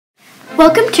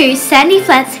Welcome to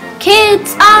Sandyflett's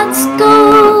Kids Art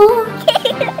School!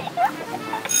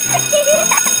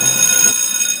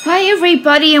 Hi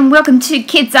everybody and welcome to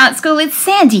Kids Art School. It's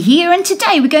Sandy here and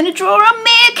today we're going to draw a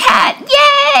meerkat.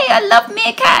 Yay! I love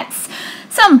meerkats.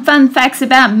 Some fun facts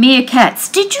about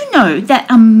meerkats. Did you know that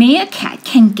a meerkat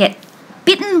can get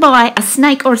bitten by a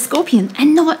snake or a scorpion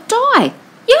and not die?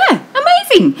 Yeah,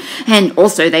 amazing. And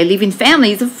also they live in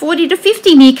families of 40 to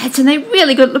 50 meerkats and they're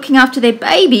really good at looking after their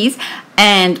babies.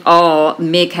 And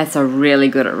meerkats are really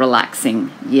good at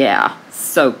relaxing. Yeah,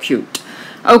 so cute.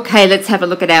 Okay, let's have a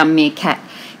look at our meerkat.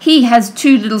 He has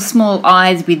two little small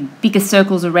eyes with bigger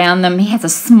circles around them. He has a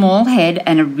small head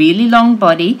and a really long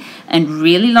body and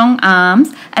really long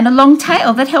arms and a long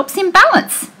tail that helps him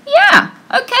balance. Yeah,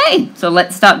 okay, so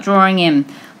let's start drawing him.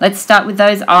 Let's start with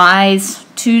those eyes,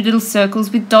 two little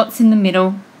circles with dots in the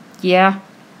middle. Yeah,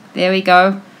 there we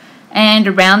go. And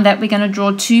around that we're going to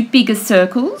draw two bigger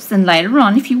circles, and later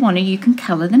on if you want to you can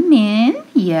colour them in.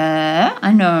 Yeah,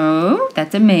 I know,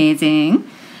 that's amazing.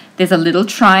 There's a little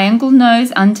triangle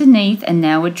nose underneath, and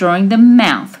now we're drawing the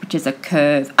mouth, which is a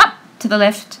curve up to the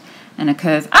left and a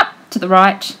curve up to the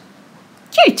right.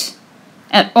 Cute!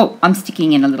 Oh, I'm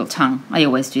sticking in a little tongue. I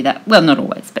always do that. Well, not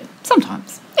always, but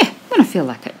sometimes. Yeah, when I feel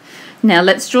like it. Now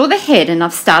let's draw the head, and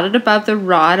I've started above the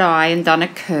right eye and done a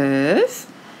curve.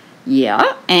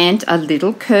 Yeah, and a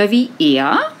little curvy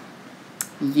ear.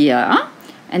 Yeah.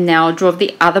 And now I'll draw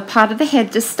the other part of the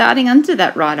head, just starting under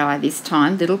that right eye this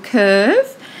time. Little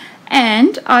curve.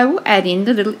 And I will add in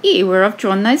the little ear where I've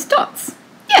drawn those dots.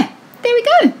 Yeah, there we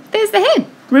go. There's the head.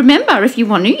 Remember, if you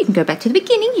want to, you can go back to the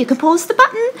beginning. You can pause the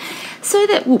button so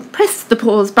that we'll press the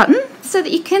pause button so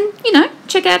that you can,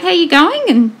 check out how you're going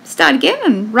and start again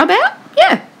and rub out.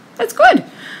 Yeah, that's good.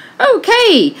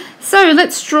 Okay, so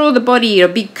let's draw the body. A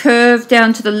big curve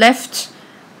down to the left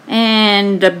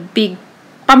and a big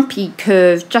bumpy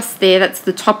curve just there. That's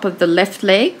the top of the left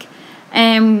leg.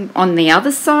 And on the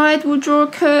other side we'll draw a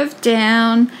curve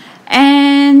down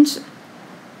and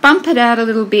bump it out a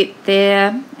little bit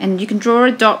there, and you can draw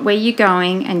a dot where you're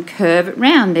going and curve it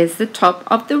round. There's the top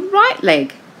of the right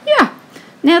leg. Yeah.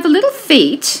 Now the little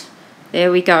feet,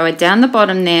 there we go, are down the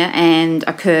bottom there, and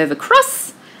a curve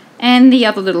across, and the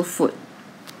other little foot.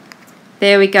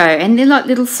 There we go, and they're like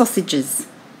little sausages.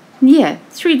 Yeah,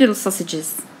 3 little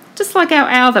sausages, just like our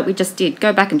owl that we just did.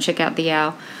 Go back and check out the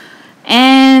owl.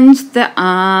 And the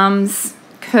arms,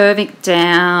 curving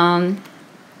down,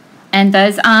 and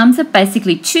those arms are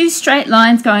basically 2 straight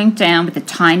lines going down with a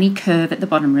tiny curve at the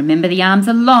bottom. Remember, the arms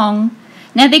are long.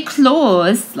 Now their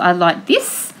claws are like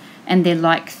this, and they're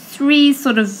like 3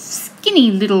 sort of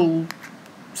skinny little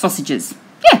sausages.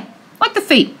 Yeah, like the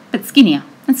feet, but skinnier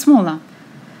and smaller.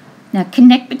 Now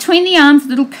connect between the arms, a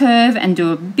little curve, and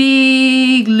do a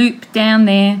big loop down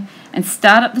there. And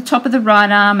start at the top of the right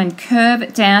arm and curve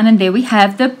it down, and there we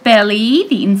have the belly,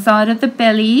 the inside of the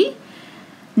belly.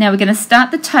 Now we're going to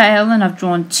start the tail, and I've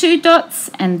drawn 2 dots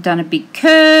and done a big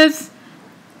curve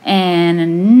and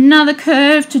another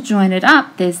curve to join it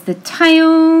up. There's the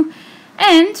tail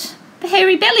and the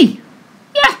hairy belly.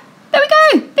 Yeah, there we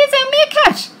go. There's our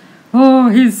meerkat. Oh,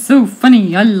 he's so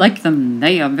funny. I like them.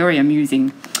 They are very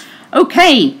amusing.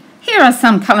 Okay, here are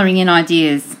some colouring in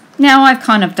ideas. Now I've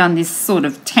kind of done this sort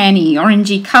of tanny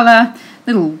orangey colour,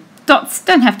 little dots,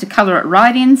 don't have to colour it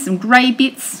right in, some grey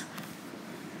bits.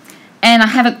 And I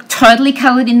haven't totally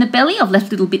coloured in the belly, I've left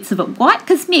little bits of it white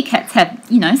because meerkats have,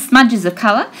 smudges of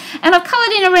colour. And I've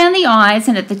coloured in around the eyes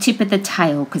and at the tip of the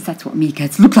tail because that's what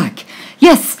meerkats look like.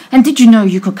 Yes, and did you know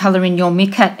you could colour in your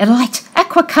meerkat a light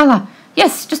aqua colour?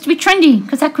 Yes, just to be trendy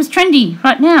because aqua's trendy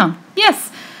right now.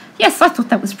 Yes, I thought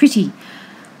that was pretty.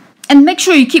 And make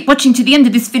sure you keep watching to the end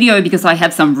of this video because I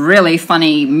have some really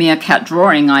funny meerkat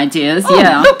drawing ideas. Oh,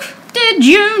 yeah. Look, did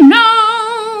you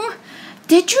know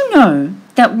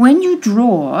that when you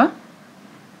draw,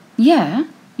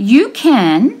 you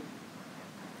can,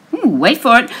 wait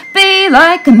for it, be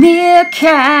like a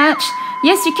meerkat.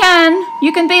 Yes, you can.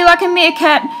 You can be like a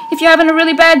meerkat. If you're having a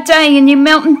really bad day and you're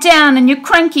melting down and you're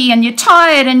cranky and you're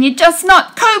tired and you're just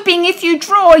not coping, if you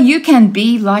draw, you can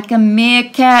be like a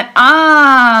meerkat.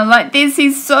 Like this.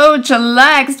 He's so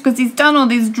chillaxed because he's done all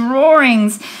these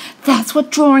drawings. That's what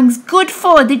drawing's good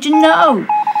for. Did you know?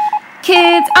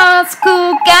 Kids Art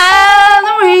School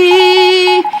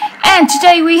Gallery. And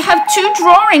today we have 2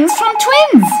 drawings from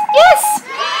twins. Yes.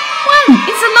 One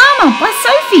is a llama by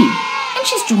Sophie. And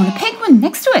she's drawn a penguin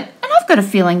next to it. And I've got a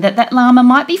feeling that llama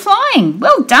might be flying.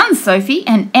 Well done, Sophie.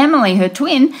 And Emily, her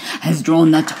twin, has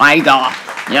drawn the tiger.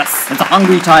 Yes, it's a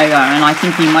hungry tiger. And I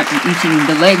think he might be eating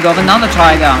the leg of another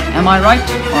tiger. Am I right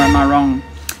or am I wrong?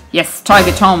 Yes,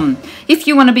 Tiger Tom. If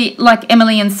you want to be like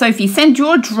Emily and Sophie, send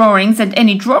your drawings and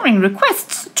any drawing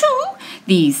requests to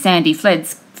the Sandy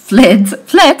Flett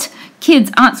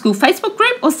Kids Art School Facebook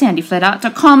group or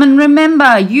sandyflettart.com. And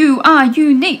remember, you are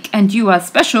unique and you are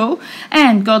special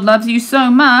and God loves you so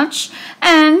much.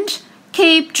 And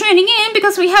keep tuning in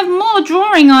because we have more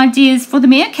drawing ideas for the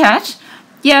meerkat.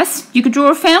 Yes, you could draw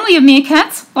a family of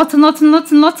meerkats, lots and lots and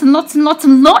lots and lots and lots and lots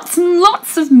and lots and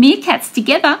lots of meerkats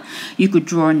together. You could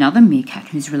draw another meerkat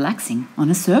who's relaxing on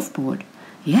a surfboard.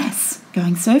 Yes,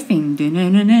 going surfing.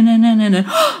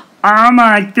 Oh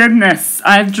my goodness,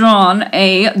 I've drawn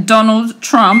a Donald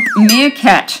Trump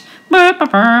meerkat.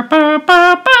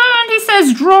 And he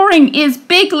says drawing is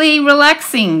bigly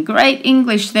relaxing. Great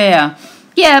English there.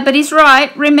 Yeah, but he's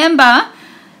right. Remember,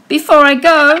 before I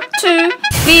go to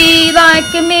be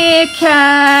like a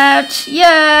meerkat.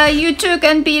 Yeah, you too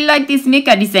can be like this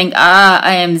meerkat. He's saying,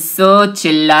 I am so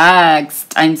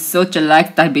chillaxed. I'm so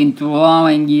chillaxed. I've been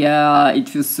drawing. Yeah, it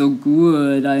feels so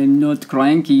good. I'm not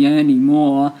cranky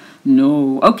anymore.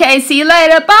 No. Okay, see you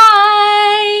later.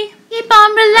 Bye. Keep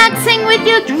on relaxing with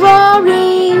your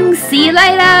drawings. See you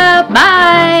later.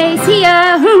 Bye. See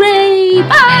ya.